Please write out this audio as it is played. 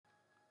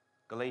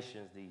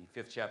Galatians, the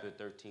 5th chapter,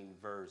 13th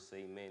verse.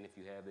 Amen. If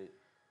you have it,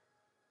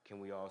 can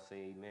we all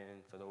say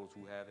amen for those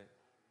who have it?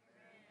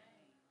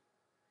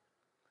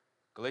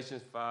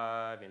 Galatians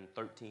 5 and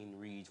 13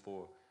 reads,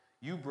 "For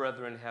you,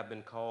 brethren, have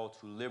been called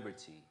to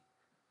liberty.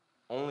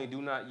 Only do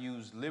not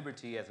use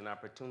liberty as an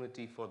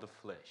opportunity for the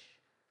flesh,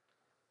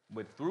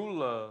 but through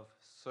love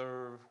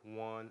serve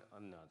one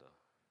another."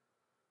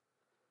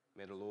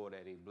 May the Lord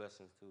add a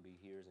blessing to the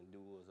hearers and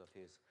doers of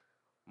his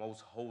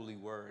most holy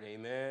word.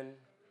 Amen.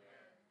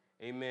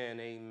 Amen.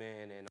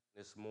 Amen. And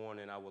this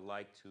morning I would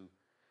like to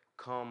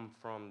come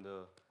from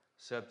the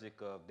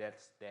subject of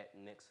that's that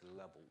next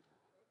level.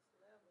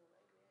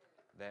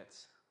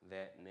 That's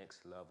that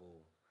next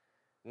level.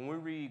 When we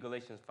read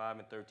Galatians 5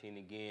 and 13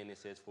 again, it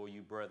says, "For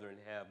you, brethren,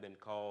 have been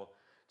called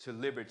to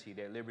liberty."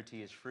 That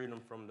liberty is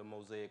freedom from the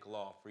Mosaic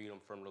law,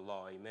 freedom from the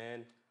law.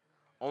 Amen.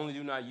 Only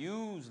do not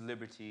use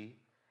liberty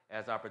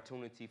as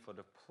opportunity for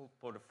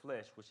the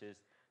flesh, which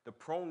is the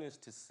proneness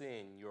to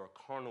sin, your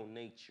carnal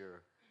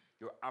nature,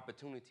 your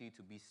opportunity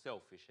to be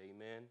selfish.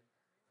 Amen.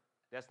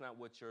 That's not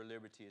what your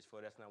liberty is for.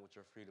 That's not what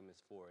your freedom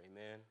is for.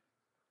 Amen.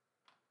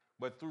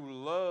 But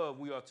through love,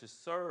 we are to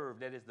serve.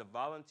 That is the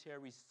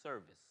voluntary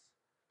service,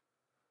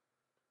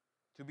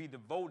 to be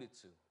devoted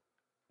to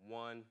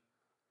one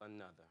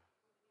another.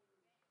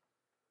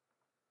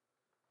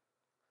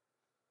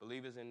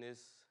 Believers, in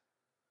this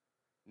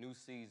new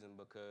season,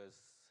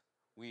 because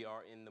we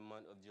are in the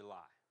month of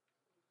July.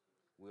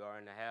 We are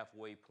in the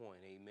halfway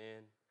point,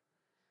 amen.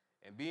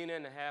 And being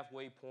in the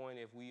halfway point,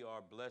 if we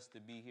are blessed to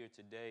be here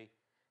today,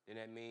 then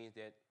that means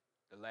that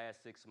the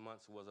last 6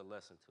 months was a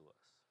lesson to us.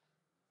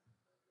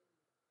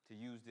 To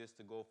use this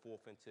to go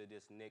forth into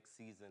this next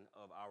season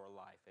of our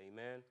life,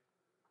 amen.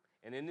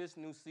 And in this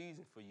new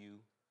season for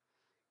you,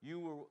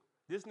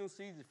 this new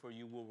season for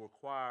you will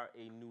require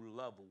a new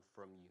level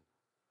from you.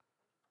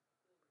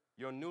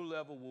 Your new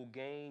level will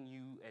gain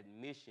you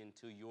admission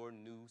to your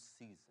new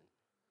season.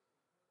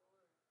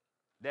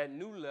 That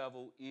new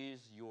level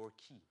is your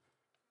key.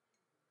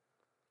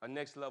 A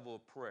next level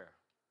of prayer,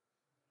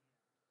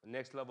 a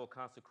next level of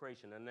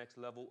consecration, a next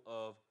level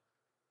of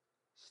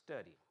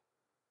study,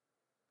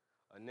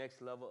 a next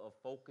level of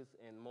focus,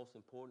 and most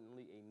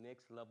importantly, a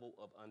next level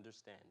of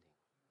understanding.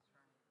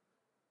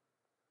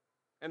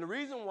 And the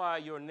reason why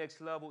your next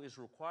level is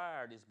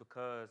required is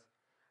because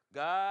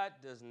God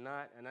does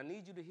not, and I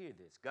need you to hear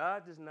this,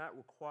 God does not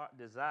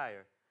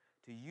desire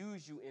to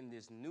use you in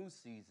this new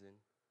season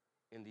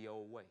in the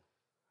old way.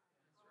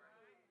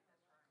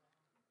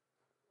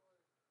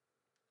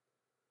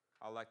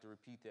 I'd like to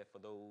repeat that for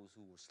those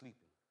who were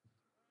sleeping.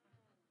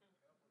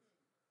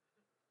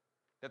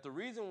 That the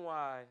reason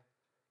why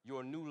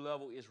your new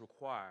level is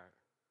required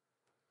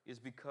is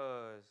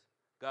because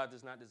God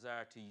does not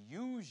desire to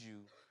use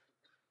you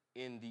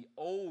in the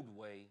old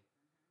way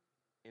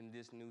in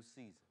this new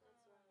season.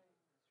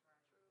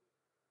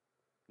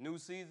 New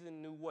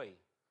season, new way.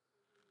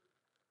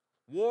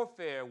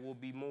 Warfare will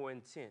be more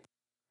intense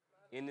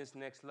in this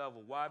next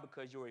level. Why?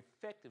 Because your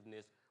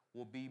effectiveness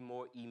will be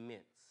more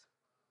immense.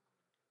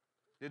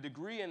 The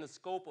degree and the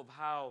scope of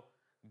how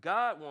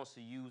God wants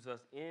to use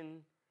us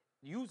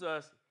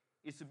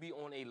is to be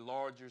on a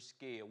larger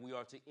scale. We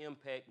are to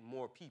impact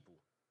more people.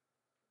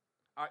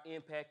 Our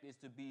impact is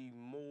to be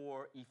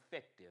more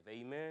effective.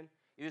 Amen.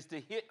 It is to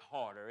hit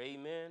harder.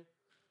 Amen.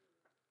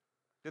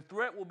 The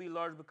threat will be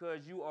larger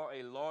because you are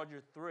a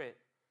larger threat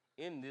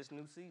in this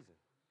new season.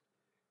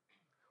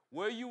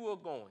 Where you are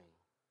going,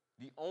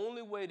 the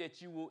only way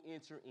that you will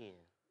enter in,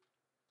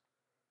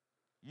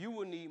 you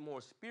will need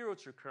more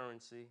spiritual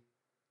currency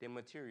than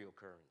material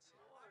currency.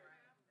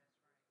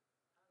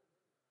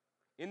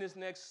 In this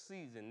next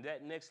season,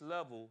 that next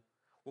level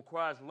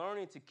requires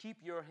learning to keep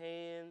your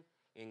hand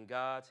in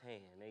God's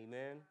hand.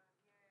 Amen.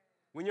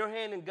 When your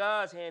hand in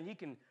God's hand, he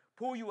can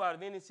pull you out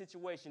of any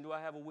situation. Do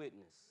I have a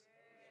witness?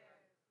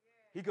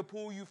 He can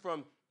pull you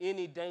from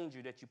any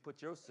danger that you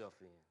put yourself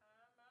in.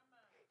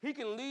 He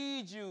can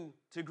lead you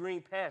to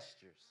green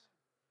pastures.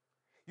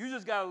 You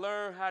just got to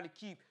learn how to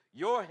keep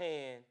your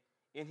hand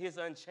in his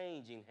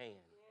unchanging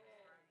hand.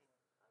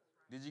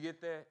 Did you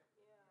get that?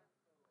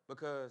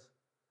 Because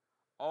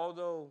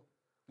although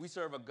we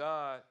serve a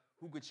God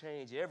who could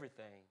change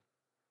everything,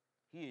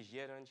 he is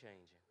yet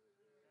unchanging.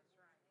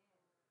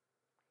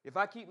 If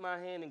I keep my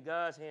hand in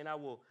God's hand, I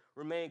will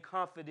remain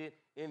confident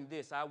in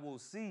this. I will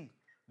see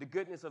the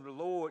goodness of the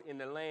Lord in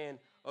the land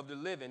of the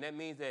living. That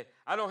means that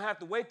I don't have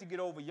to wait to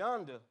get over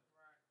yonder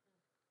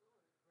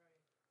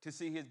to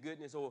see his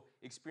goodness or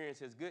experience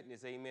his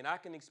goodness. Amen. I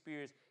can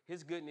experience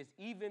his goodness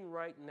even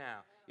right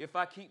now if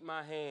I keep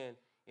my hand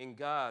in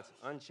God's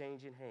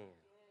unchanging hand.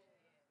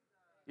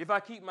 If I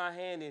keep my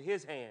hand in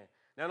his hand,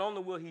 not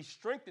only will he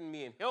strengthen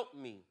me and help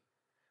me,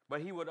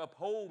 but he would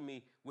uphold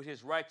me with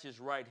his righteous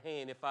right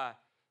hand. If I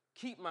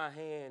keep my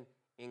hand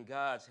in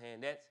God's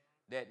hand, that's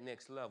that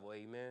next level.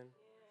 Amen.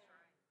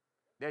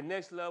 That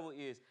next level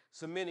is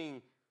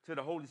submitting to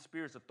the Holy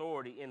Spirit's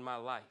authority in my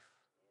life.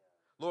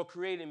 Lord,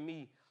 creating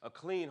me a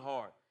clean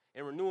heart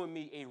and renewing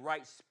me a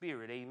right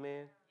spirit.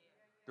 Amen.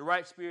 The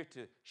right spirit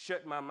to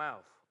shut my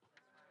mouth.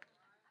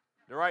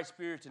 The right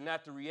spirit to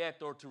not to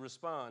react or to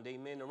respond.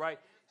 Amen. The right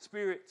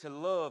spirit to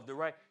love. The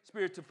right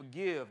spirit to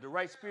forgive. The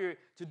right spirit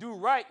to do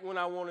right when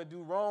I want to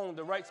do wrong.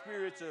 The right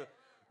spirit to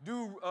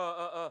do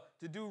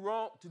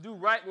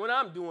right when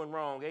I'm doing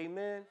wrong.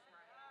 Amen.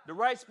 The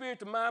right spirit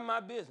to mind my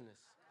business.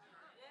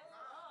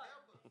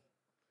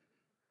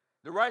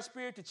 The right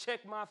spirit to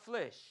check my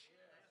flesh.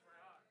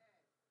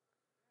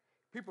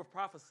 People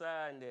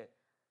prophesying that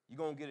you're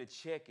going to get a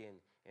check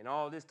and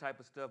all this type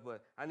of stuff,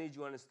 but I need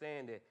you to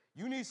understand that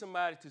you need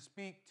somebody to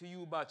speak to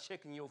you about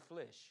checking your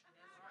flesh.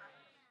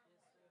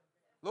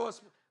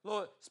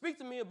 Lord, speak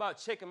to me about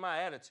checking my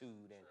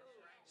attitude, and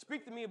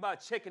speak to me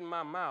about checking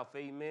my mouth,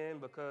 amen,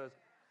 because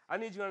I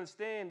need you to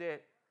understand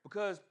that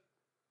because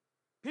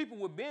people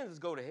with Benzes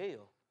go to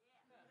hell.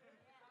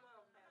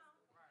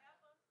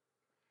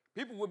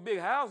 People with big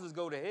houses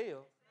go to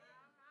hell.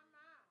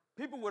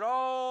 People with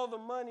all the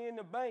money in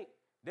the bank,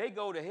 they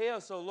go to hell.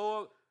 So,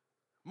 Lord,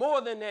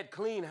 more than that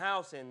clean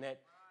house and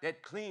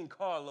that clean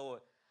car,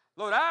 Lord,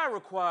 I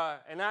require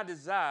and I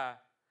desire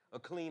a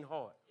clean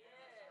heart.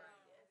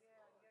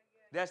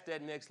 That's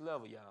that next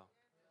level, y'all.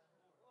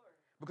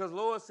 Because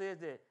Lord says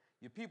that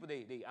your people,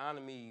 they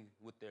honor me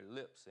with their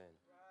lips and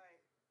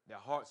their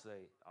hearts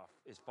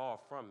is far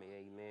from me,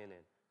 amen.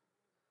 And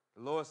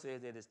the Lord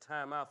says that it's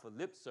time out for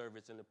lip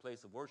service in the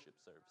place of worship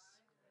service.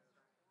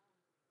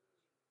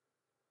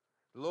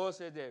 The Lord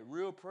said that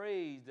real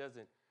praise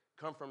doesn't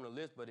come from the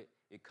lips, but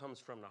it comes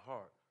from the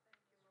heart.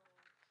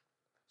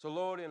 So,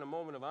 Lord, in a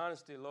moment of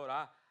honesty, Lord,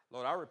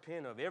 I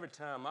repent of every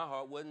time my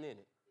heart wasn't in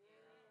it.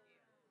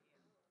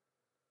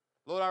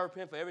 Lord, I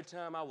repent for every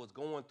time I was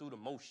going through the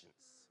motions.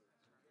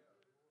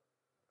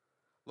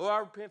 Lord, I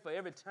repent for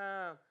every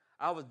time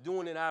I was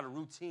doing it out of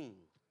routine.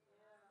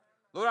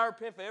 Lord, I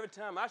repent for every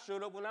time I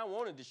showed up when I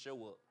wanted to show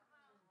up.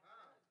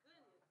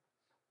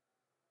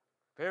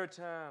 For every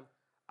time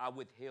I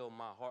withheld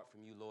my heart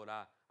from you, Lord,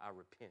 I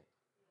repent.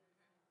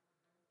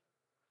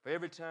 For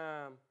every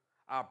time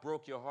I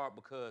broke your heart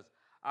because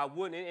I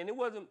wouldn't, and it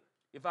wasn't,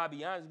 if I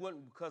be honest, it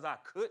wasn't because I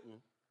couldn't,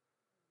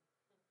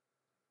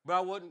 but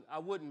I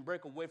wouldn't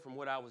break away from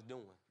what I was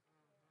doing.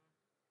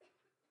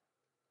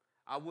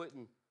 I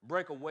wouldn't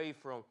break away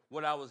from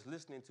what I was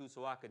listening to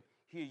so I could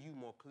hear you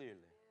more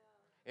clearly.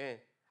 And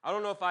I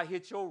don't know if I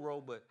hit your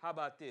road, but how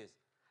about this?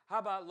 How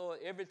about, Lord,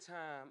 every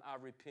time I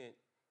repent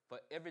for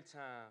every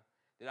time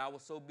that I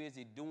was so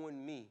busy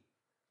doing me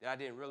that I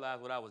didn't realize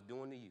what I was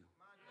doing to you.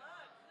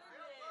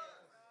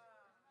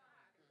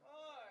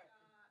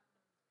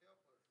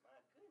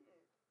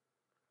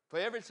 For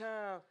every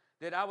time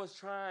that I was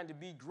trying to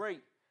be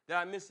great, that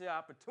I missed the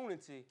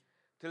opportunity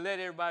to let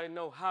everybody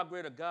know how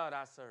great a God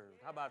I serve.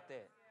 How about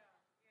that?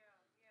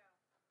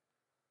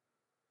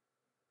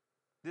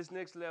 This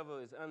next level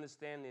is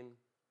understanding.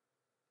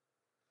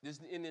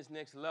 In this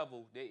next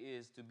level, there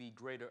is to be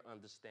greater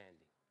understanding.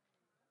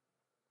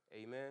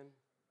 Amen.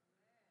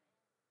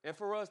 And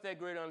for us, that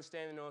greater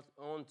understanding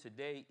on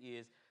today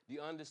is the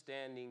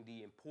understanding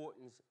the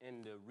importance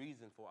and the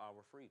reason for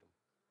our freedom.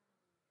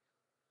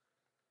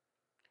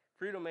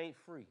 Freedom ain't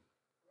free.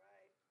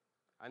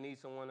 I need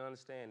someone to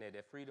understand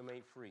that freedom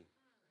ain't free.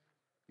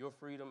 Your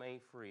freedom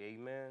ain't free.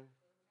 Amen.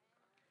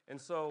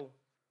 And so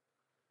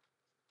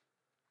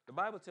the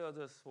Bible tells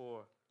us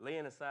for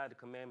laying aside the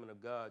commandment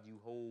of God, you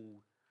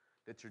hold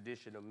the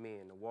tradition of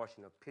men, the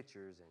washing of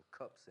pitchers and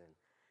cups and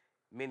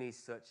many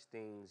such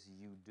things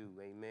you do.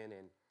 Amen.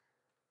 And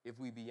if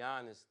we be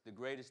honest, the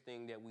greatest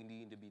thing that we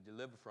need to be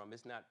delivered from,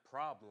 it's not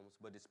problems,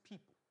 but it's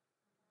people.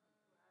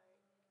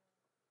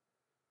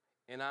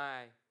 And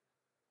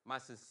my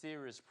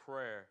sincerest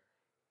prayer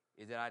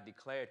is that I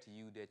declare to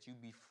you that you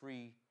be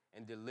free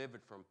and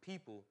delivered from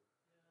people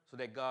so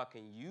that God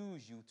can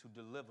use you to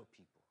deliver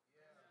people.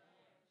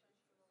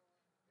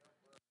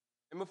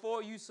 And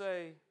before you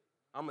say,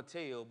 I'm going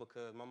to tell,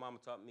 because my mama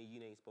taught me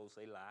you ain't supposed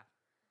to say lie.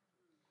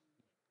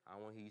 I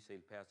don't want to hear you say,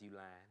 Pastor, you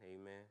lying.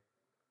 Amen.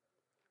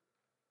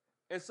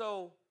 And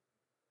so,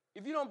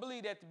 if you don't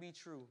believe that to be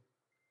true,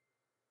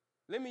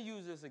 let me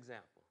use this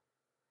example.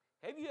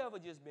 Have you ever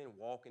just been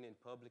walking in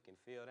public and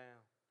fell down?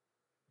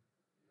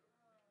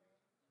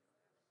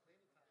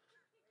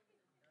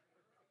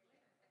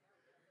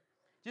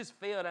 Just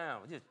fell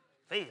down. Just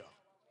fell.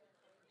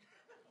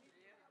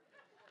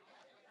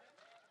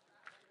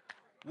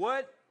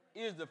 What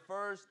is the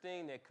first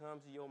thing that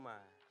comes to your mind?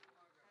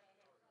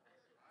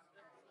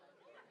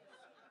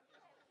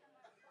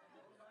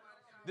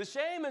 The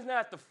shame is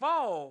not the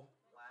fall.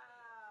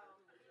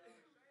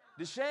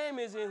 The shame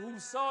is in who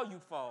saw you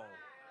fall.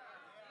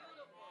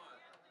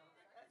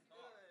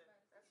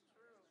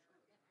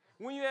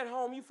 When you're at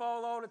home, you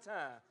fall all the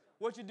time.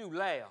 What you do?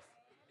 Laugh.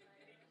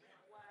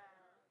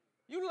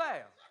 You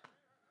laugh.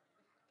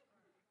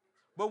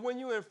 But when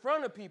you're in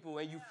front of people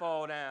and you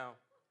fall down,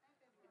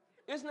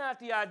 it's not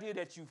the idea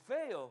that you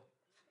fell.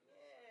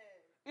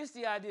 It's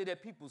the idea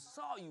that people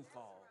saw you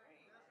fall.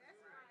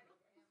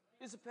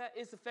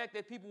 It's the fact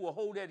that people will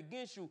hold that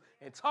against you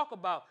and talk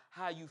about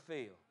how you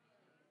feel.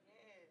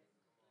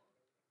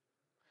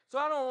 So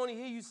I don't want to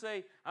hear you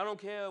say, I don't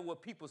care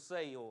what people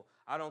say or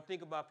I don't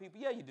think about people.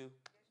 Yeah, you do.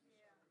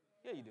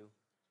 Yeah, you do.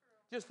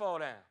 Just fall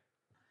down.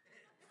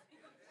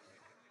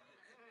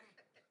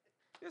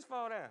 Just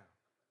fall down.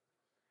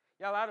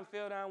 Y'all, I done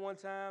fell down one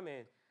time,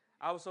 and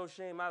I was so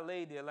ashamed I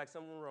laid there like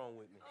something wrong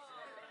with me.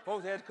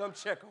 Folks had to come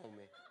check on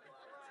me.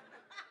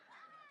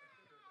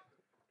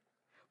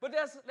 But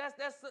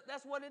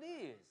that's what it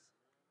is.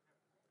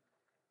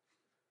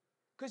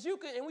 Because you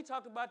can, and we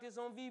talked about this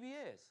on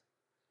VBS,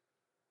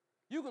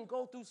 you can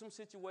go through some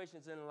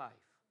situations in life.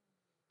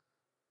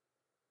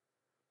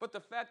 But the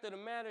fact of the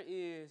matter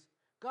is,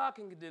 God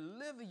can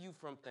deliver you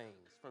from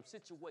things, from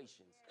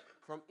situations,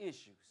 from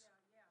issues.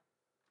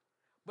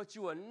 But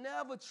you are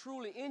never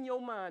truly in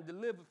your mind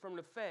delivered from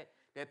the fact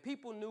that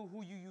people knew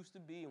who you used to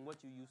be and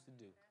what you used to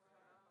do.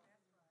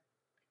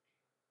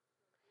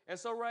 And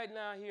so right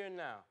now, here and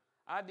now,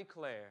 I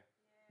declare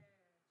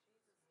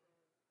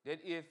that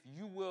if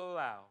you will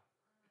allow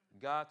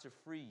God to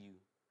free you,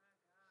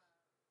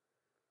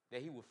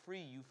 that he will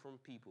free you from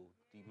people,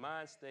 the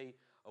mind state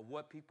of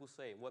what people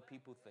say and what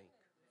people think.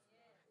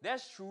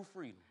 That's true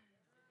freedom.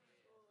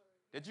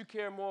 That you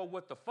care more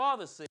what the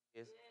Father says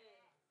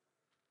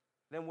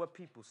than what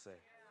people say.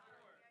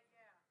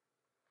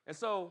 And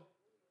so,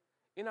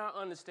 in our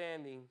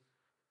understanding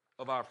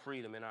of our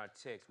freedom in our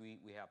text, we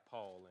have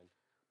Paul. And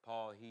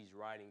Paul, he's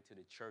writing to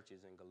the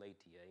churches in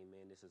Galatia.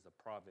 Amen. This is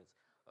a province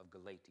of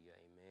Galatia.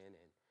 Amen.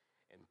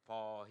 And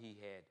Paul, he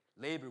had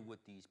labored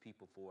with these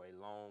people for a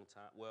long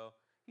time. Well,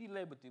 he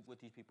labored with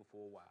these people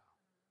for a while.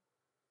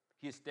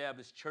 He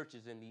established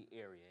churches in the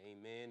area.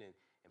 Amen. And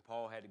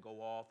Paul had to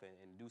go off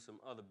and do some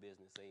other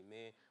business.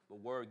 Amen. But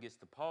word gets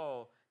to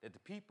Paul that the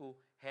people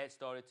had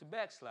started to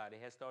backslide. They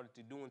had started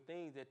to doing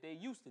things that they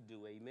used to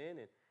do. Amen.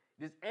 And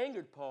this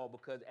angered Paul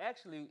because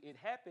actually it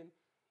happened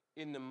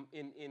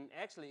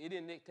actually it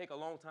didn't take a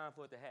long time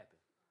for it to happen.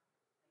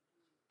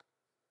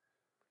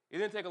 It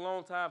didn't take a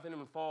long time for them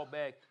to fall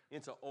back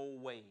into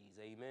old ways.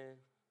 Amen.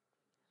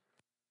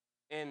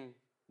 And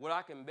what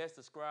I can best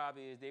describe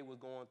is they were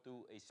going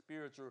through a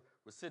spiritual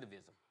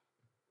recidivism.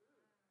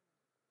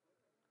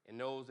 And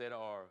those that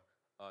are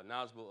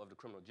knowledgeable of the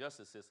criminal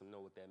justice system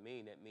know what that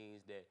means. That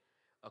means that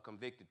a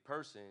convicted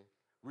person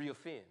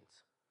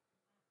reoffends.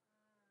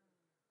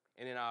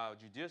 And in our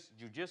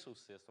judicial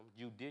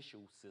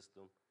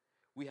system,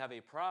 we have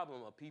a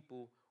problem of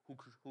people who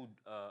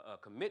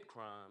commit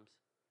crimes,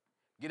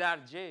 get out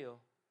of jail,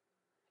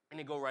 and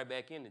they go right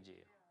back into jail.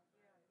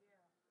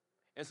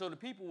 And so the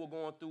people were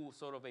going through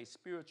sort of a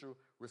spiritual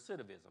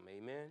recidivism,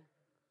 amen?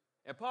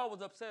 And Paul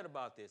was upset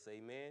about this,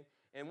 amen?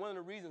 And one of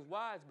the reasons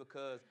why is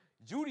because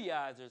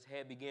Judaizers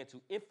had begun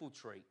to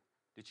infiltrate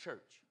the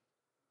church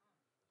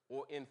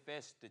or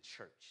infest the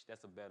church.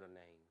 That's a better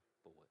name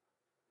for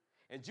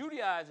it. And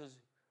Judaizers,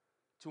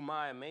 to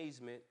my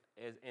amazement,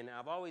 and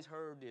I've always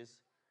heard this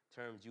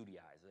term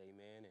Judaizer,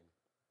 amen? And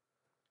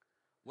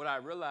what I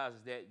realized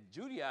is that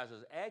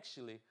Judaizers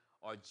actually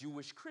are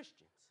Jewish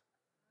Christians.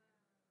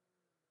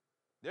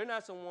 They're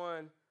not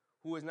someone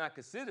who is not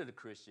considered a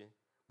Christian,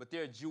 but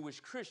they're Jewish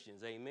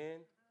Christians, amen?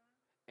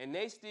 And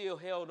they still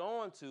held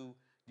on to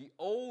the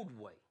old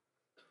way,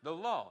 the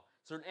law,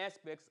 certain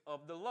aspects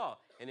of the law.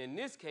 And in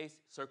this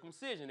case,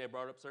 circumcision. They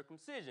brought up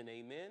circumcision,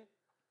 amen?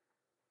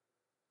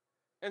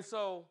 And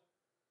so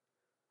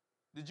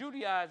the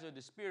Judaizer,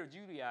 the spirit of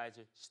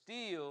Judaizer,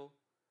 still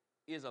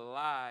is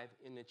alive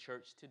in the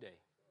church today.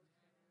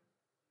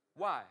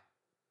 Why?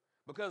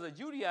 Because a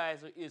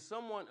Judaizer is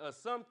someone or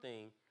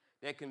something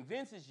that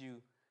convinces you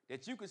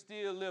that you can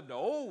still live the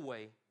old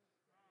way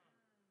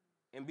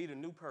and be the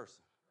new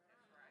person.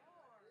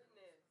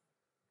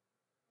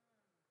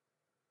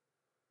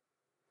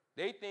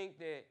 They think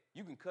that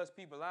you can cuss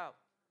people out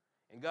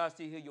and God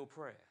still hear your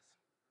prayers.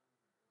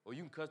 Or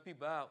you can cuss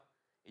people out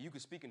and you can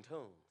speak in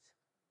tongues.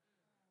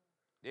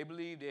 They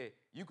believe that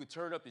you could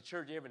turn up the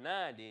church every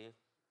now and then,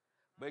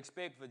 but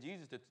expect for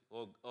Jesus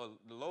or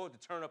the Lord to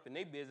turn up in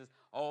their business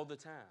all the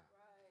time.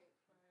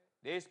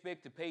 They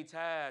expect to pay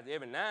tithes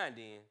every now and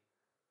then,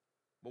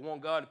 but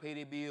want God to pay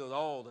their bills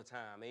all the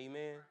time.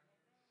 Amen?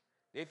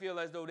 They feel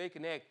as though they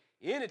can act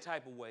any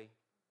type of way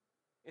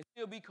and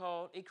still be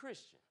called a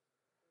Christian.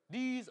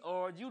 These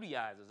are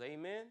Judaizers.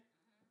 Amen?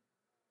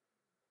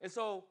 And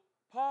so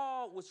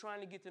Paul was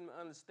trying to get them to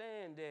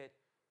understand that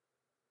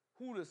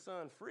who the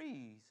Son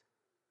frees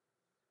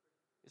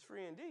is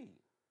free indeed.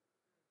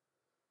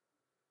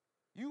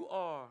 You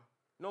are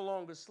no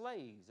longer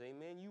slaves.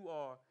 Amen? You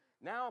are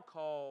now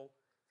called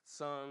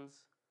sons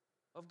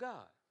of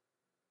God.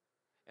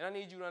 And I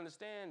need you to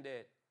understand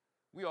that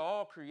we are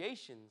all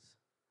creations,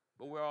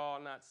 but we're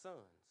all not sons.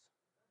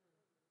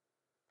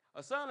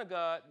 A son of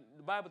God,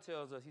 the Bible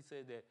tells us, he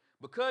said that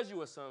because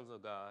you are sons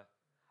of God,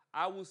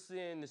 I will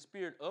send the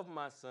spirit of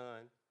my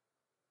son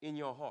in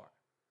your heart.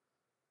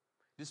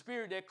 The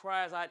spirit that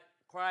cries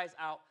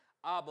out,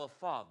 Abba,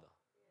 Father.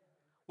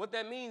 What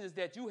that means is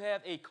that you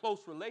have a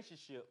close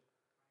relationship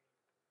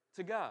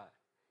to God.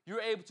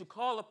 You're able to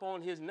call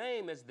upon his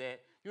name as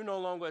that. You're no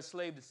longer a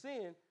slave to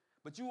sin,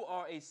 but you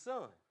are a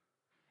son.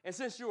 And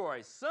since you are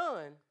a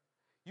son,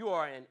 you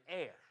are an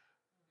heir.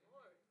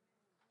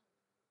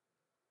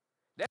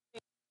 That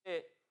means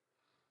that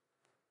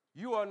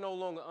You are no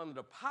longer under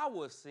the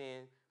power of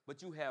sin,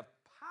 but you have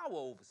power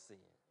over sin.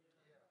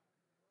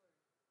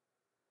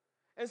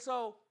 And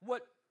so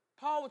what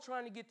Paul was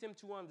trying to get them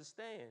to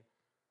understand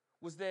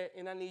was that,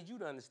 and I need you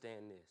to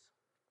understand this,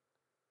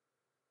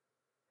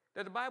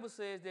 that the Bible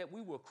says that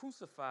we were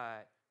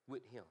crucified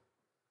with him.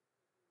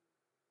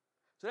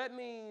 So that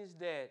means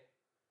that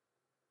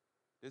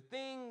the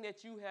thing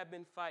that you have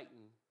been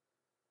fighting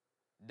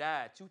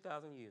died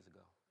 2,000 years ago.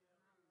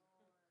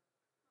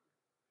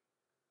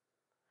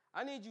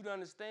 I need you to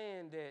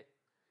understand that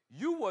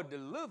you were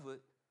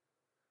delivered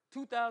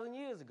 2,000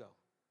 years ago.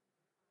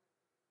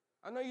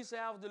 I know you say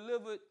I was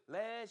delivered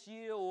last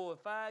year or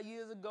 5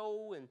 years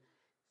ago and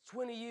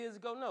 20 years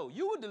ago. No,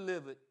 you were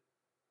delivered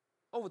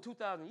over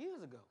 2,000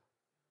 years ago.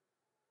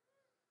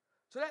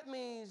 So that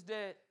means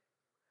that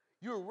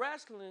you're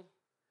wrestling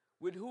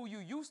with who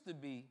you used to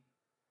be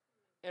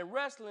and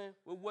wrestling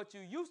with what you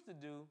used to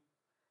do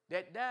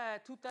that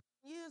died 2,000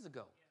 years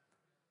ago.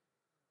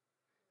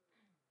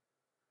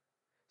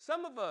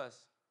 Some of us,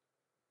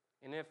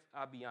 and if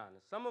I'll be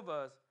honest, some of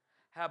us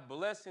have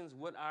blessings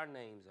with our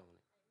names on it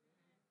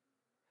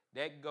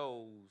that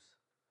goes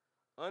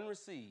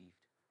unreceived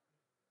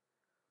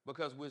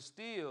because we're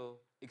still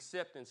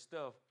accepting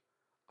stuff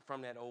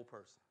from that old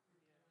person.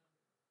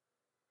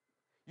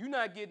 You're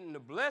not getting the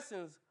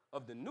blessings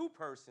of the new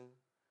person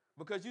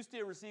because you're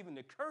still receiving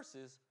the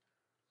curses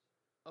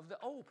of the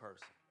old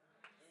person.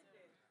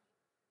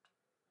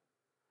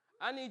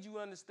 I need you to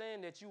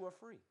understand that you are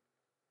free.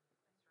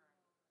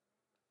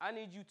 I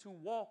need you to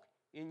walk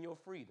in your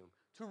freedom,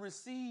 to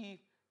receive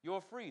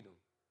your freedom.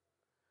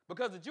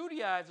 Because the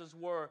Judaizers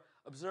were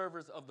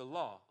observers of the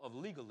law, of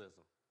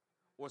legalism,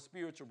 or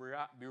spiritual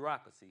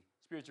bureaucracy,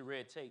 spiritual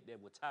red tape that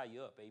will tie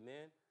you up,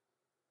 amen?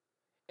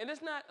 And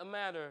it's not a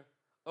matter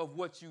of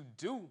what you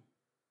do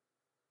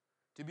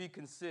to be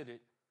considered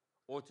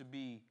or to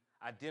be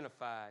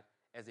identified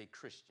as a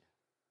Christian.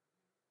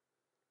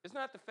 It's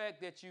not the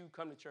fact that you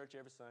come to church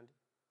every Sunday.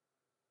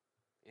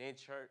 It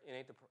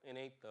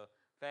ain't the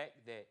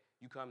fact that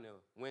you come to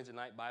Wednesday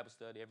night Bible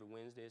study every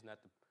Wednesday. It's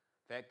not the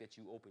fact that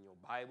you open your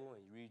Bible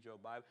and you read your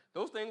Bible.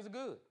 Those things are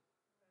good.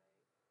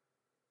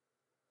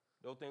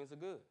 Those things are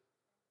good.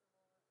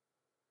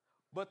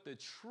 But the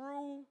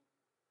true,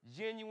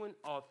 genuine,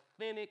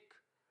 authentic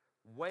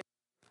way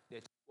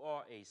that you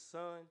are a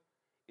son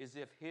is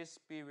if his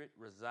spirit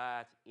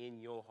resides in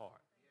your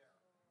heart.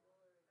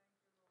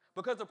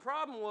 Because the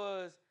problem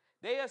was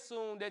they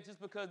assumed that just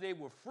because they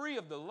were free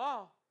of the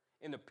law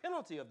and the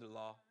penalty of the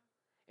law,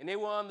 and they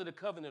were under the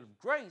covenant of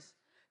grace,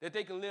 that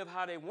they can live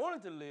how they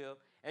wanted to live,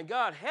 and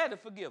God had to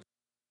forgive them.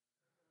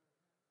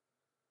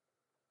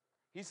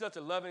 He's such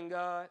a loving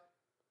God.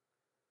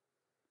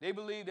 They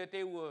believed that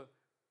they were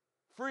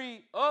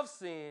free of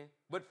sin,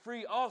 but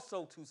free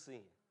also to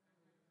sin,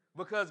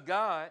 because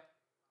God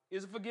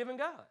is a forgiving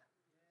God.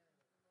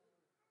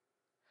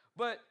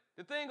 But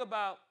the thing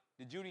about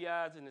the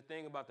Judaizers and the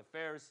thing about the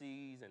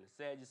Pharisees and the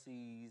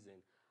Sadducees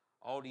and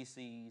all these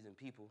C's and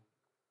people,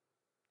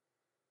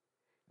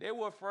 they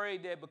were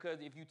afraid that because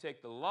if you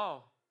take the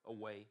law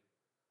away,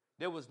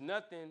 there was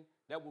nothing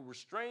that would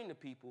restrain the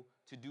people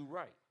to do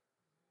right.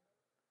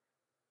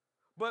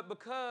 But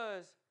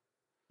because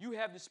you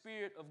have the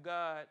Spirit of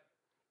God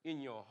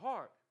in your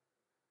heart,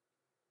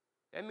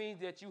 that means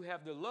that you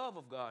have the love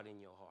of God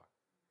in your heart.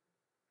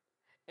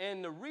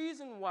 And the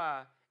reason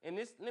why, and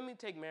this, let me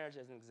take marriage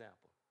as an example.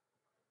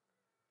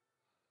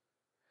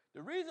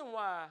 The reason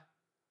why,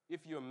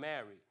 if you're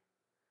married,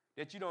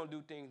 that you don't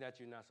do things that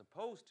you're not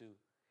supposed to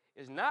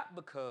is not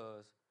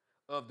because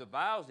of the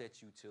vows that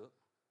you took.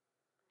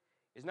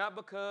 It's not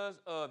because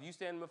of you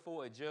standing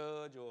before a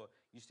judge or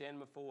you standing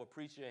before a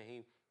preacher and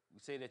you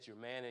say that you're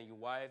man and your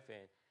wife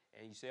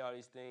and you say all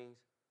these things.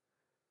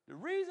 The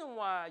reason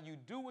why you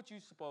do what you're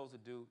supposed to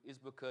do is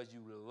because you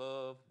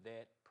love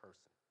that person.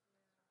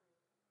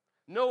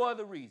 No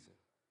other reason.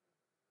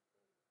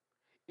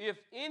 If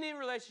any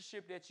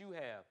relationship that you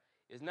have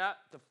is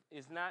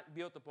not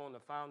built upon the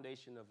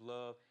foundation of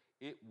love,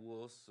 it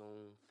will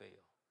soon fail.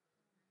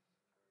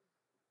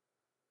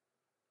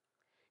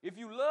 If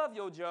you love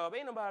your job,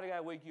 ain't nobody got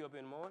to wake you up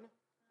in the morning.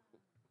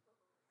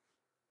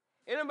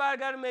 Ain't nobody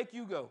got to make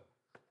you go.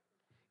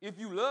 If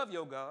you love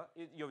your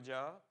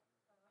job.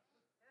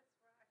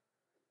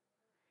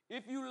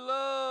 If you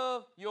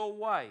love your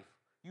wife,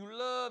 you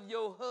love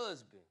your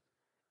husband,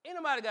 ain't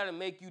nobody got to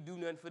make you do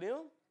nothing for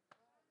them.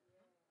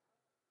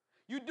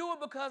 You do it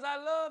because I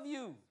love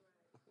you.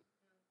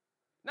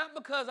 Not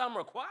because I'm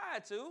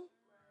required to,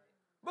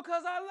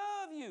 because I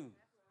love you.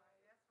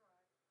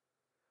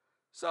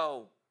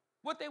 So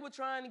what they were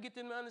trying to get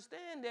them to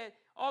understand that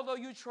although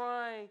you're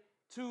trying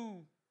to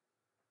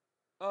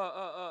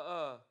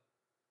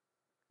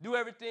do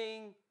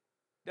everything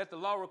that the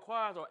law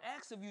requires or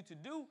asks of you to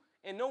do,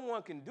 and no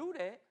one can do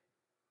that,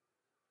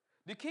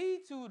 the key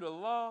to the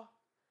law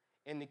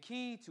and the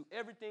key to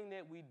everything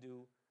that we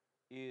do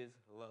is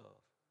love.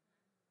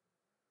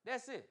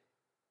 That's it.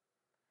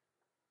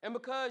 And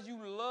because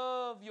you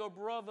love your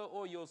brother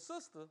or your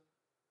sister,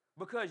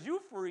 because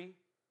you're free,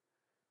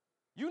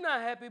 You're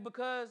not happy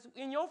because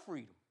in your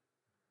freedom.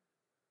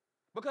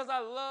 Because I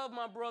love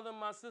my brother and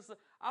my sister,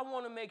 I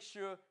want to make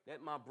sure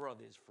that my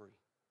brother is free.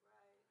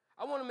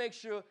 I want to make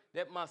sure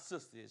that my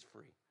sister is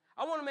free.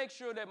 I want to make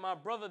sure that my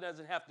brother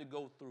doesn't have to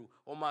go through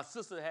or my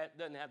sister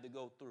doesn't have to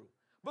go through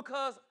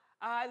because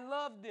I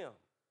love them.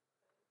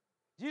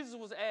 Jesus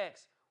was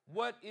asked,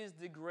 what is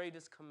the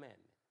greatest commandment?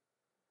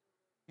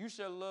 You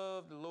shall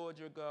love the Lord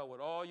your God with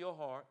all your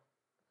heart,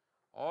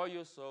 all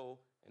your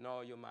soul, and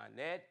all your mind.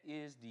 That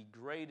is the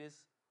greatest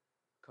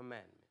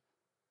commandment.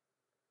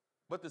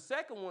 But the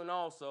second one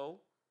also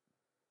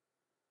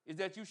is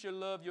that you shall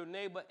love your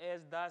neighbor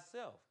as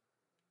thyself.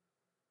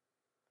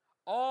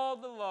 All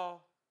the law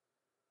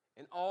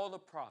and all the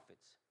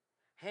prophets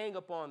hang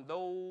upon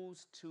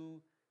those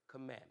two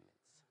commandments.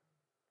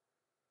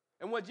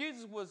 And what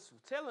Jesus was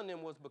telling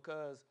them was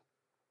because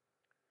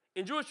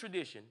in Jewish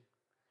tradition,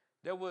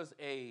 there was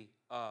a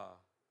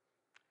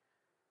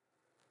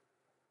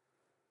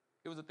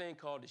thing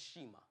called the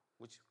Shema,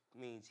 which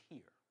means hear.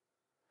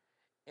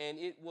 And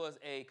it was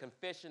a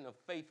confession of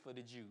faith for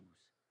the Jews.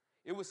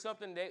 It was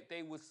something that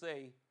they would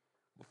say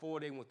before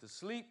they went to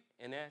sleep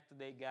and after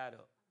they got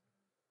up.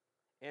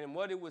 And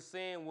what it was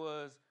saying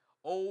was,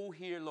 oh,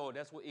 hear, Lord.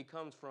 That's what it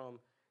comes from.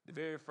 The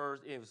very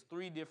first, it was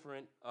 3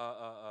 different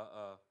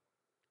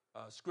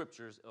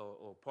scriptures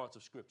or parts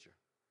of Scripture.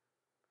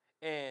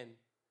 And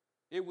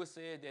it was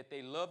said that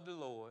they love the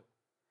Lord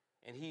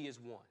and he is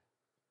one.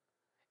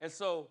 And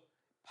so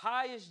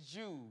pious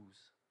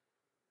Jews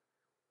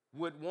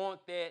would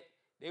want that.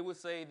 They would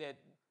say that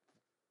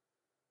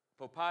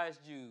for pious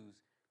Jews,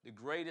 the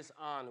greatest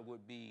honor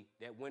would be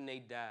that when they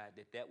died,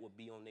 that would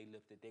be on their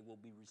lips, that they will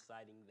be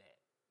reciting that.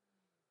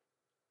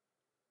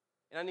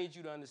 And I need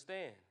you to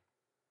understand,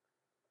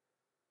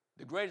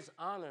 the greatest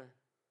honor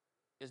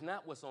is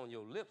not what's on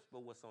your lips,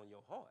 but what's on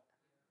your heart.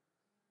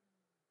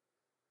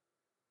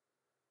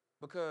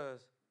 Because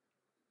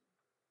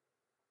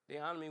they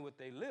honor me with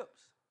their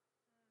lips,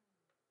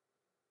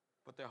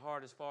 but their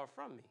heart is far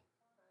from me.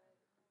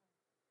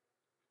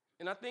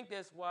 And I think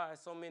that's why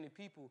so many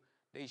people,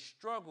 they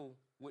struggle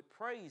with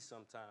praise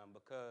sometimes,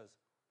 because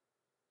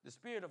the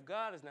Spirit of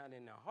God is not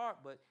in their heart,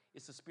 but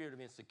it's the spirit of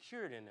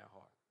insecurity in their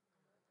heart,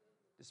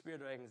 the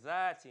spirit of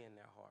anxiety in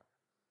their heart,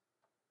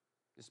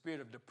 the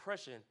spirit of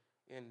depression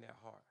in their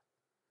heart.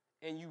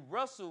 And you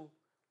wrestle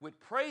with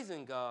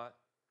praising God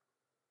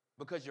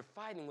because you're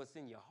fighting what's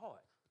in your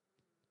heart.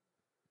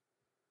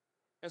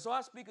 And so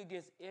I speak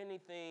against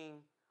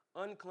anything,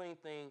 unclean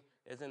thing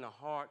that's in the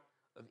heart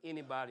of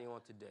anybody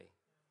on today.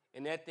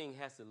 And that thing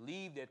has to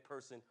leave that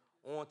person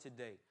on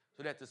today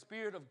so that the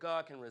Spirit of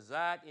God can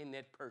reside in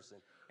that person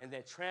and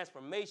that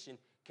transformation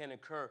can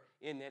occur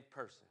in that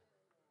person.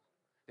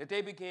 That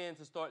they begin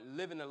to start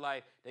living the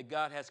life that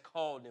God has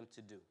called them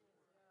to do.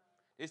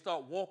 They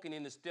start walking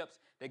in the steps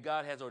that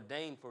God has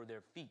ordained for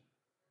their feet.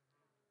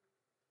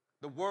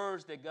 The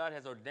words that God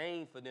has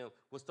ordained for them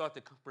will start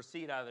to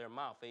proceed out of their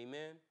mouth.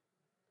 Amen?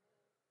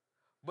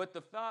 But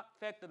the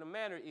fact of the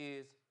matter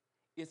is,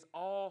 it's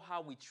all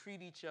how we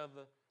treat each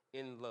other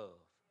in love.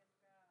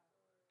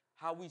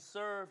 How we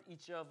serve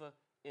each other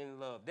in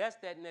love. That's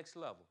that next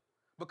level.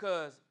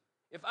 Because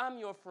if I'm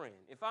your friend,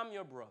 if I'm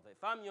your brother,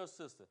 if I'm your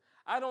sister,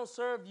 I don't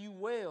serve you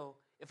well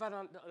if I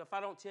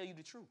don't tell you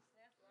the truth.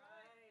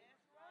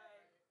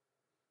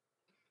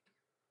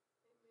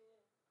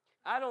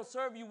 I don't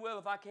serve you well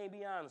if I can't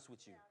be honest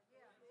with you.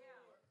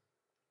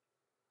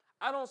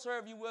 I don't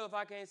serve you well if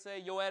I can't say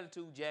your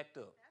attitude jacked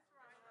up.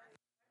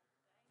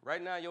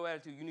 Right now, your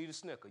attitude, you need a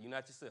snicker. You're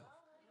not yourself.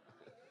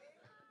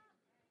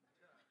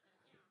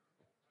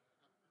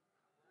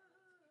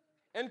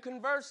 And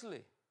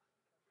conversely,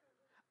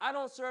 I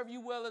don't serve you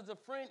well as a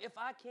friend if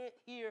I can't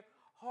hear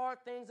hard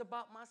things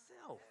about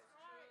myself.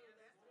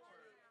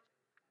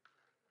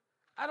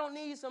 I don't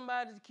need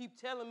somebody to keep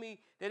telling me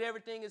that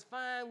everything is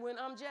fine when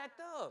I'm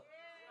jacked up.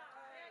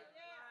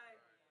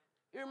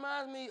 It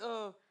reminds me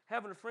of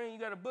having a friend, you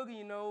got a booger in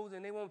your nose,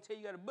 and they won't tell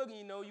you got a booger in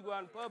your nose. You go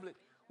out in public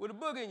with a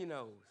booger in your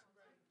nose.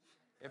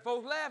 And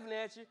folks laughing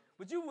at you,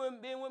 but you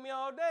wouldn't been with me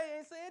all day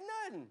and said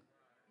nothing.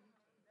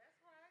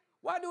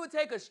 Why do it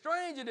take a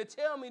stranger to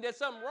tell me there's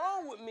something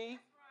wrong with me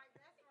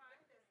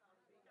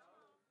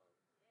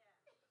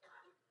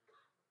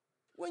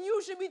when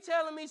you should be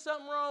telling me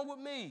something wrong with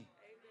me?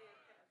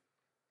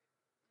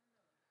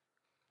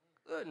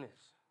 Goodness.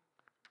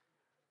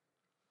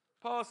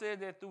 Paul said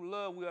that through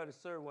love we are to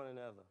serve one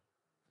another.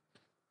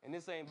 And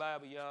this ain't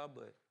Bible, y'all,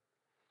 but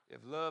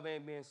if love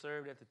ain't being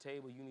served at the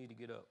table, you need to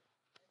get up.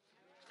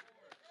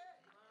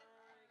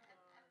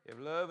 If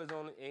love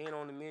ain't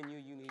on the menu,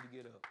 you need to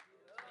get up.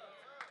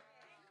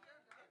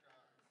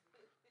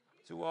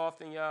 Too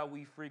often, y'all,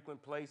 we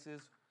frequent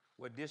places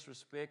where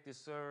disrespect is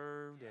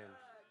served, and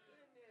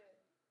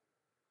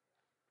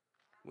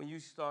when you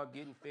start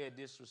getting fed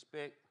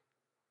disrespect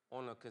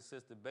on a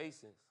consistent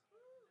basis,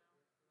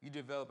 you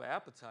develop an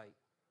appetite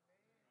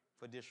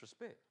for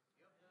disrespect.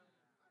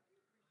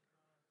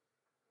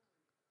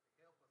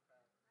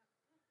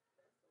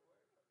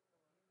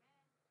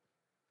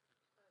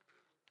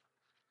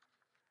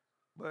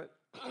 But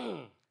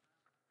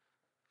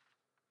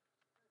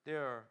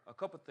there are a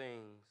couple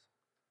things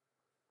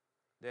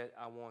that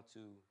I want to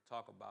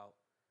talk about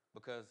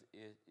because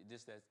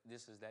this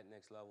is that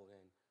next level.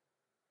 And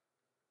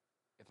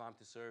if I'm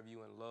to serve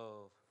you in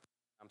love,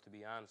 I'm to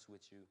be honest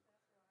with you.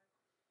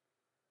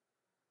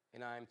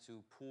 And I'm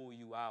to pull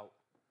you out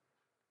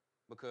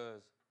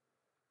because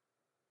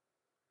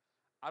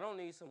I don't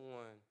need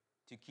someone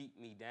to keep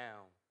me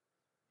down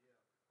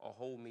or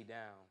hold me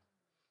down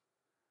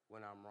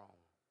when I'm wrong.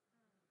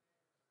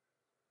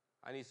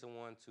 I need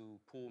someone to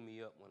pull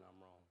me up when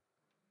I'm wrong.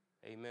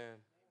 Amen.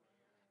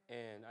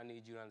 And I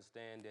need you to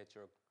understand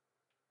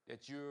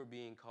that you're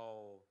being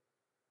called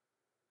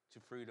to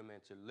freedom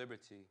and to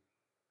liberty.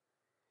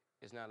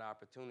 It's not an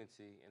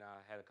opportunity. And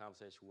I had a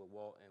conversation with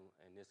Walt,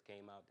 and this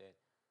came out that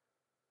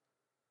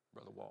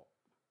Brother Walt,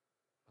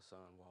 my son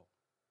Walt,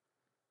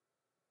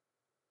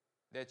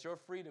 that your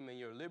freedom and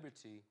your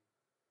liberty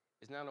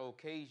is not an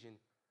occasion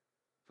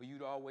for you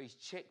to always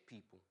check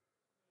people,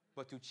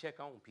 but to check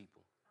on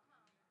people.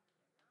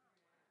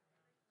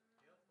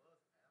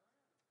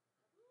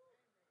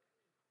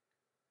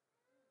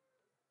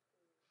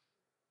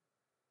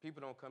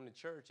 People don't come to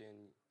church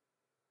and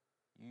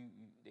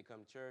they come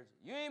to church.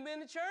 You ain't been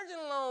to church in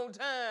a long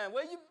time.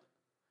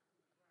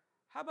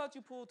 How about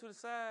you pull to the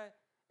side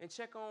and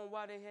check on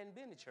why they hadn't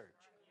been to church?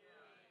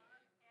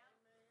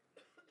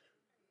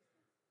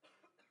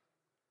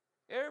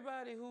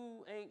 Everybody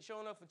who ain't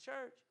showing up for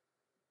church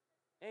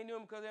ain't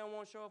doing it because they don't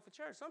want to show up for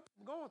church. Some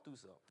people going through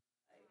something.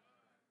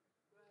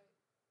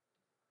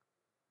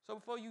 So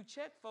before you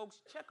check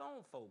folks, check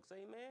on folks.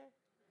 Amen.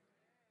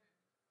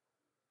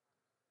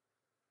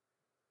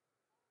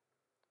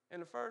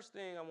 And the first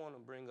thing I want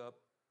to bring up,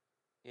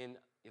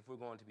 if we're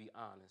going to be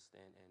honest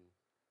and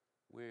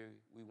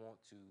we want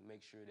to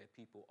make sure that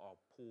people are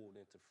pulled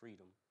into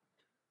freedom,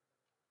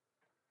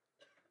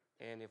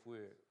 and if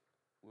we're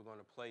going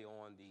to play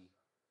on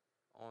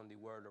the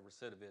word of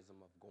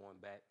recidivism, of going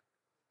back,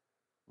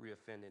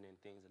 reoffending, and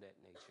things of that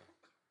nature.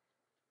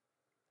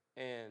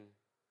 And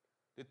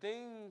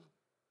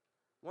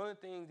one of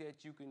the things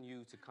that you can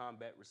use to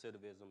combat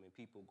recidivism and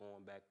people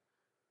going back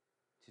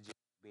to jail,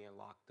 being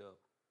locked up,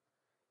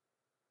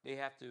 they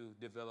have to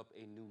develop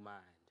a new mind.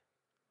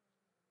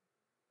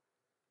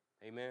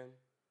 Amen?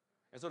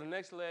 And so the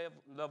next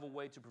level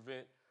way to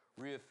prevent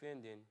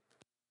reoffending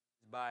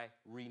is by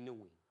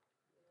renewing.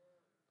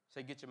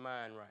 Say, get your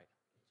mind right.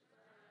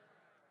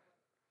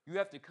 You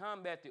have to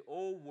combat the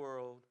old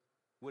world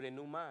with a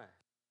new mind.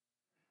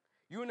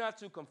 You're not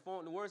to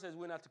conform, the word says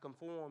we're not to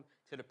conform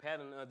to the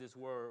pattern of this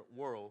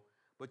world,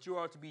 but you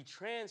are to be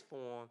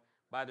transformed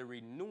by the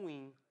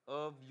renewing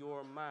of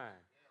your mind.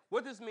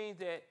 What this means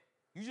that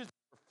you just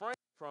refrain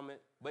from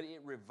it, but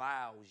it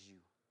reviles you.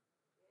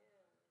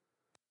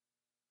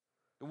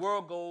 The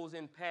world goes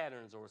in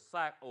patterns or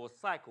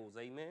cycles,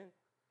 amen?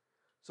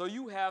 So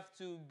you have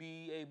to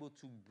be able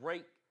to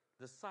break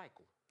the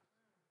cycle.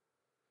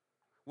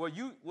 What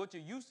you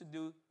used to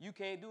do, you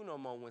can't do no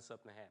more when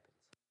something happens.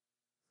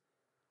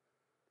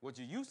 What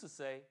you used to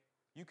say,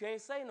 you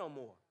can't say no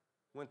more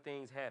when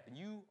things happen.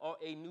 You are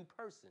a new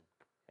person.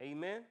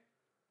 Amen?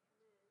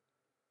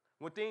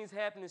 When things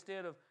happen,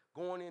 instead of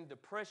going in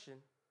depression,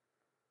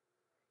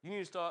 you need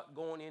to start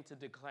going into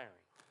declaring.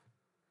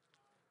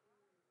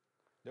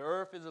 The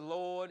earth is the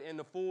Lord and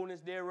the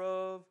fullness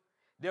thereof.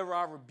 Therefore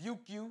I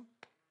rebuke you,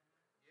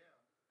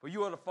 for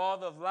you are the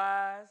father of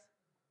lies.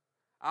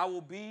 I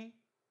will be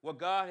what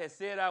God has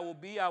said I will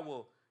be. I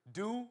will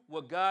do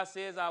what God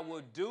says I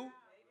will do.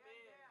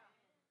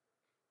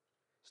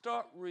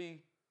 Start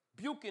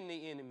rebuking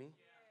the enemy.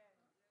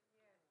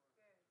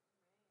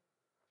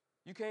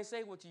 You can't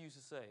say what you used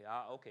to say.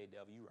 Okay,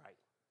 devil, you're right.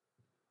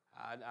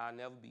 I'll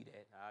never be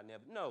that.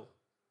 No.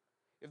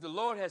 If the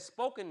Lord has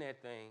spoken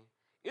that thing,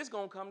 it's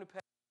going to come to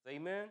pass.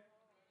 Amen?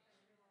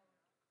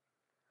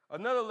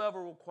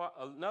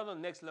 Another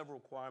next level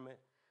requirement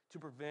to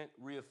prevent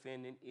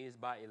reoffending is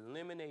by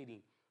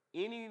eliminating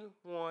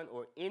anyone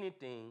or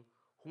anything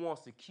who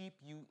wants to keep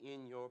you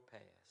in your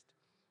past.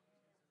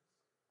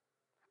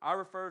 I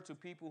refer to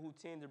people who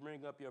tend to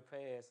bring up your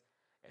past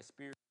as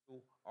spiritual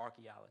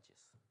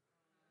archaeologists.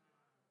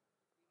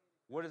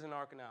 What is an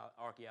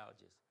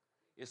archaeologist?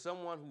 It's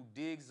someone who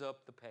digs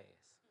up the past,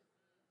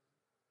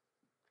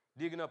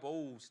 digging up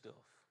old stuff,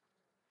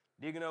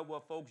 digging up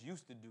what folks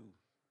used to do,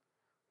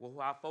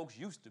 how folks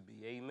used to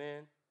be,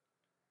 amen?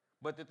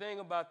 But the thing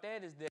about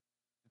that is that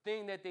the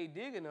thing that they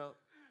digging up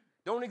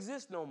don't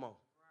exist no more.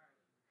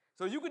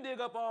 So you can dig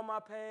up all my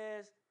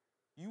past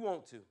you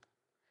want to.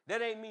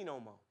 That ain't me no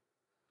more.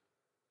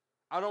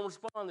 I don't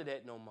respond to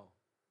that no more.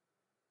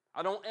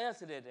 I don't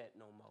answer to that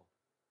no more.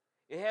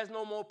 It has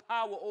no more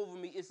power over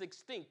me. It's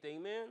extinct,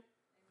 amen?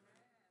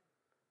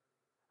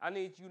 I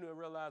need you to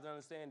realize and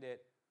understand that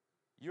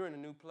you're in a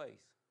new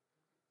place.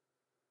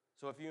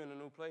 So if you're in a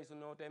new place, you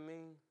know what that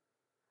means?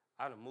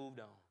 I done moved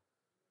on.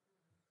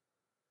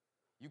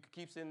 You can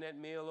keep sending that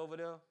mail over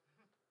there,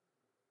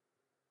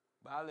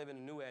 but I live in a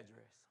new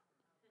address.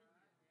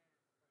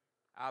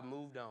 I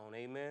moved on,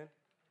 amen?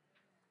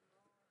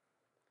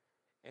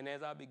 And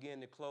as I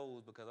begin to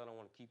close, because I don't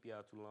want to keep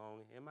y'all too long,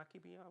 am I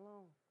keeping y'all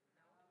long?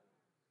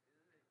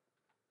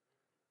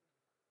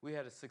 We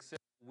had a successful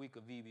week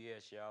of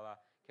VBS, y'all.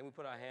 Can we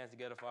put our hands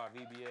together for our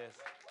VBS?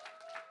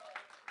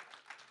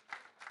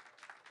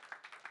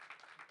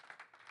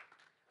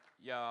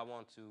 Y'all, I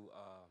want to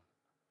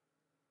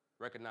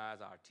recognize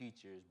our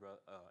teachers,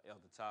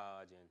 Elder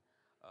Taj and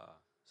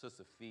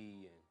Sister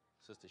Fee and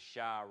Sister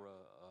Shira,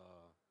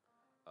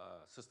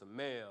 Sister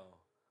Mel,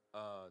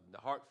 the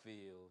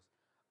Hartfields,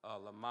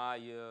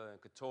 Lamaya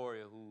and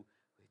Katoria, who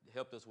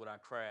helped us with our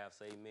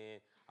crafts, amen.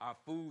 Our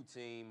food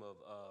team of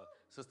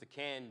Sister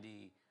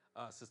Candy,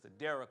 Sister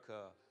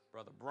Derica,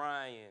 Brother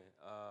Brian,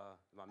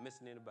 am I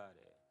missing anybody?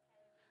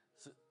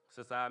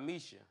 Sister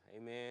Amisha,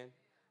 amen.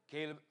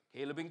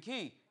 Caleb and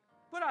Key.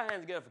 Put our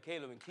hands together for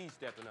Caleb and Key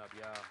stepping up,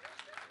 y'all.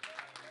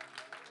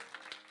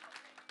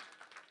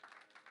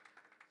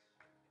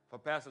 For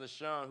Pastor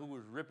LaShawn, who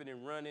was ripping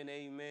and running,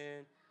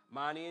 amen.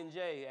 Monty and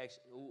Jay,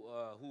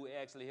 who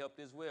actually helped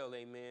as well,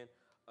 amen.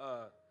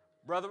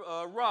 Brother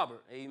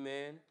Robert,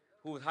 amen,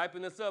 who was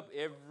hyping us up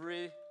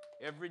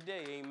every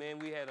day, amen.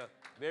 We had a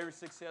very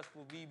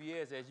successful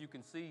VBS, as you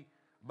can see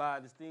by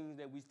the things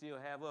that we still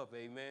have up,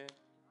 amen.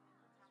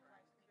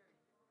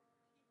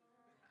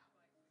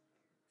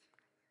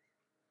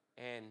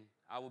 And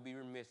I would be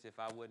remiss if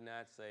I would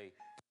not say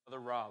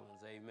Brother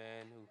Rollins,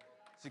 amen, who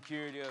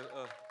security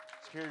of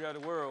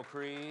the world,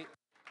 Creed.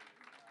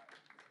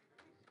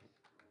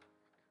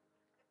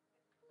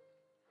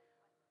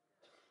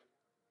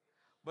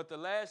 But the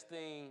last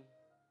thing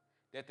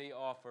that they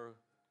offer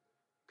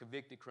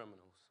convicted criminals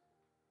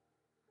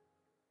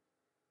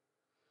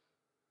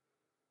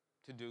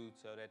to do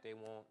so that they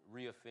won't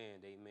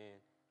reoffend, amen,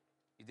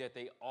 is that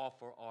they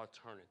offer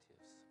alternatives.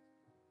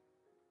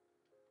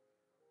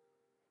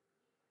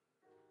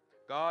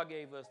 God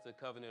gave us the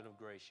covenant of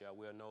grace, y'all.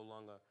 We are no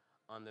longer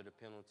under the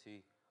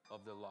penalty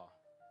of the law.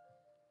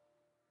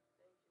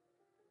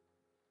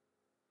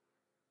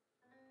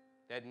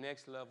 That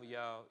next level,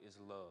 y'all, is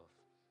love.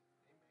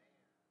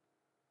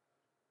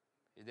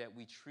 Is that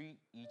we treat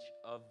each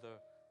other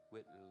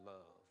with love.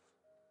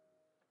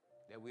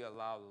 That we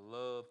allow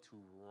love to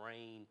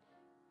reign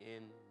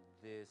in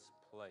this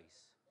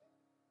place.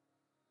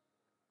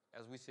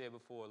 As we said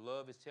before,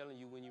 love is telling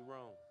you when you're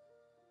wrong.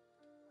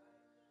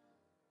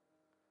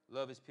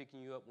 Love is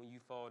picking you up when you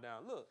fall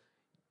down. Look,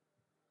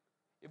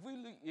 if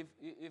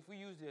we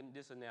use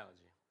this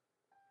analogy,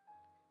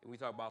 and we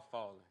talk about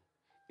falling,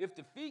 if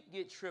the feet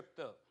get tripped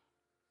up,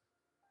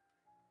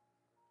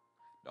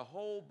 the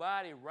whole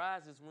body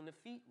rises when the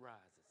feet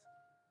rises.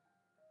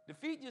 The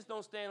feet just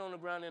don't stand on the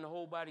ground and the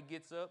whole body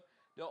gets up.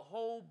 The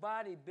whole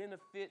body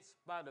benefits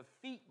by the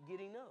feet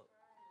getting up.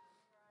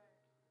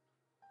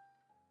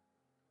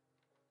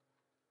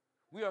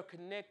 We are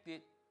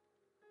connected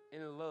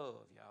in love,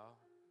 y'all.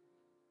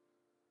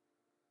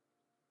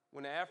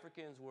 When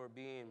Africans were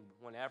being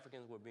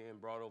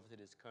brought over to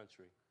this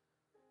country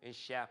in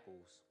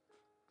shackles,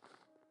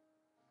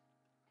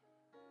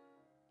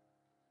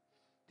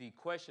 the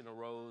question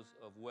arose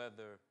of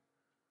whether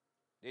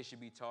they should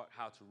be taught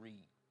how to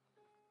read.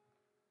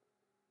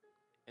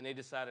 And they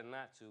decided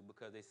not to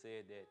because they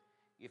said that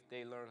if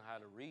they learned how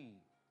to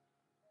read,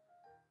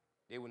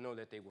 they would know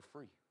that they were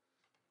free.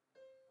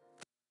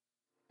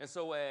 And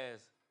so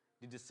as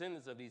the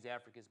descendants of these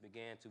Africans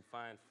began to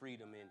find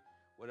freedom in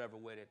whatever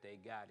way that they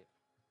got it,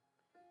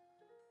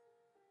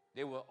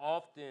 they were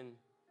often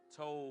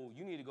told,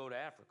 you need to go to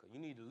Africa. You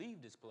need to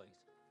leave this place.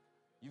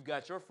 You've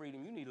got your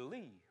freedom. You need to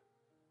leave.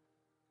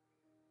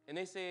 And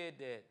they said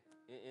that,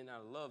 and I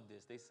love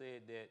this, they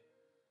said that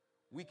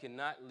we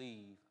cannot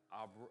leave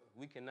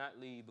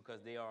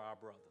because they are our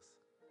brothers.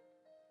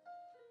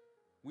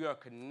 We are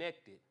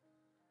connected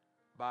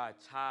by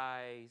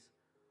ties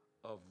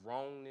of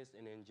wrongness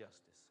and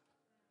injustice.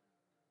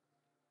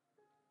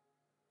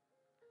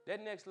 That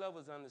next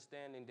level is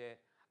understanding that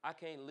I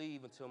can't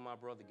leave until my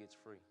brother gets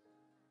free.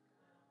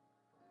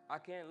 I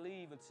can't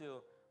leave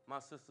until my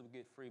sister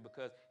gets free,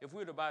 because if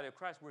we're the body of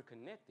Christ, we're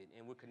connected,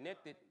 and we're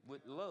connected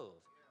with love,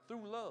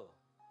 through love.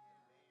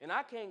 And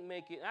I can't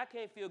make it, I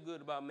can't feel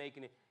good about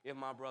making it if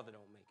my brother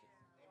don't make it.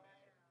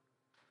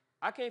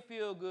 I can't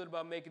feel good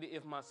about making it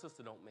if my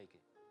sister don't make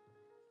it.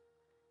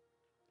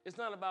 It's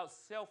not about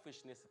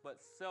selfishness,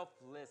 but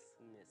selflessness.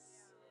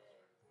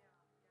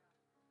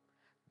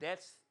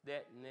 That's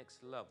that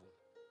next level.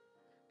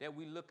 That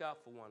we look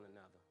out for one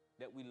another,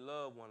 that we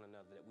love one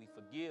another, that we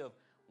forgive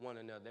one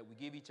another, that we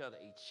give each other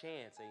a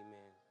chance,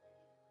 amen.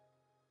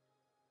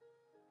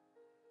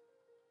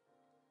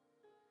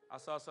 I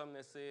saw something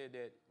that said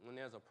that when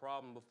there's a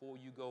problem, before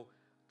you go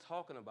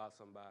talking about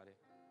somebody,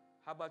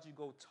 how about you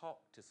go talk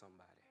to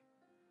somebody?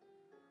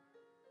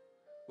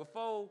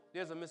 Before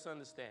there's a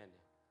misunderstanding,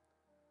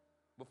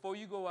 before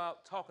you go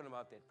out talking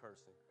about that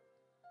person,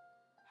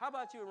 how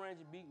about you arrange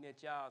a meeting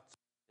that y'all talk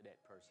to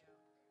that person?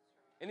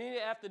 And then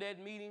after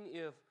that meeting,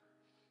 if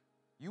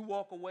you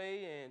walk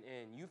away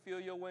and you feel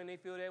your way and they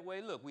feel that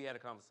way, look, we had a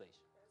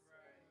conversation.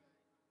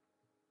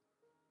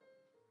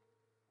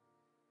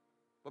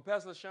 But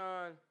Pastor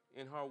LaShawn,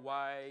 in her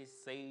wise,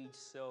 sage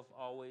self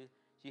always,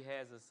 she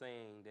has a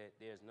saying that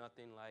there's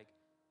nothing like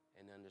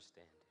an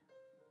understanding.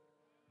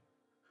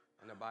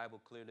 And the Bible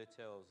clearly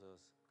tells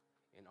us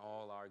in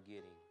all our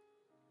getting,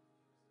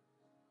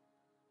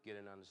 get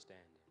an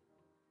understanding.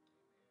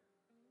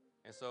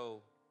 And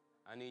so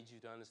I need you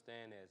to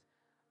understand, as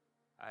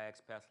I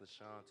ask Pastor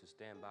LaShawn to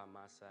stand by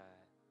my side,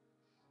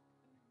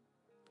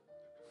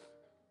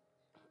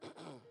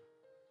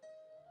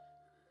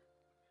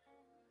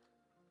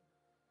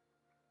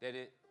 that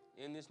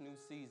in this new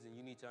season,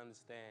 you need to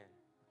understand,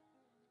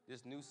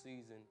 this new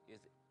season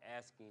is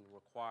asking,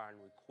 requiring,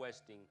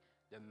 requesting,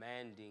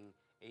 demanding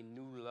a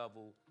new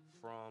level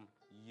from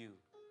you.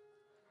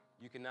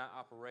 You cannot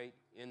operate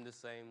in the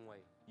same way.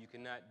 You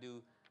cannot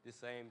do the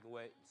same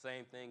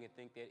thing and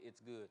think that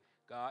it's good.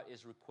 God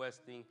is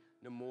requesting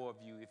the more of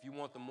you. If you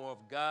want the more of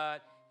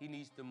God, He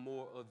needs the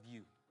more of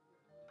you.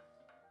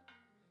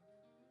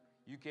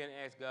 You can't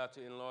ask God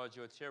to enlarge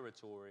your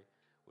territory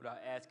without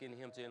asking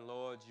Him to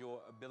enlarge your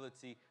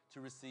ability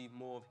to receive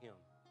more of Him.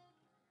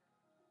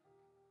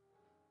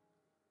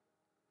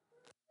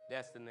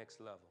 That's the next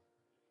level.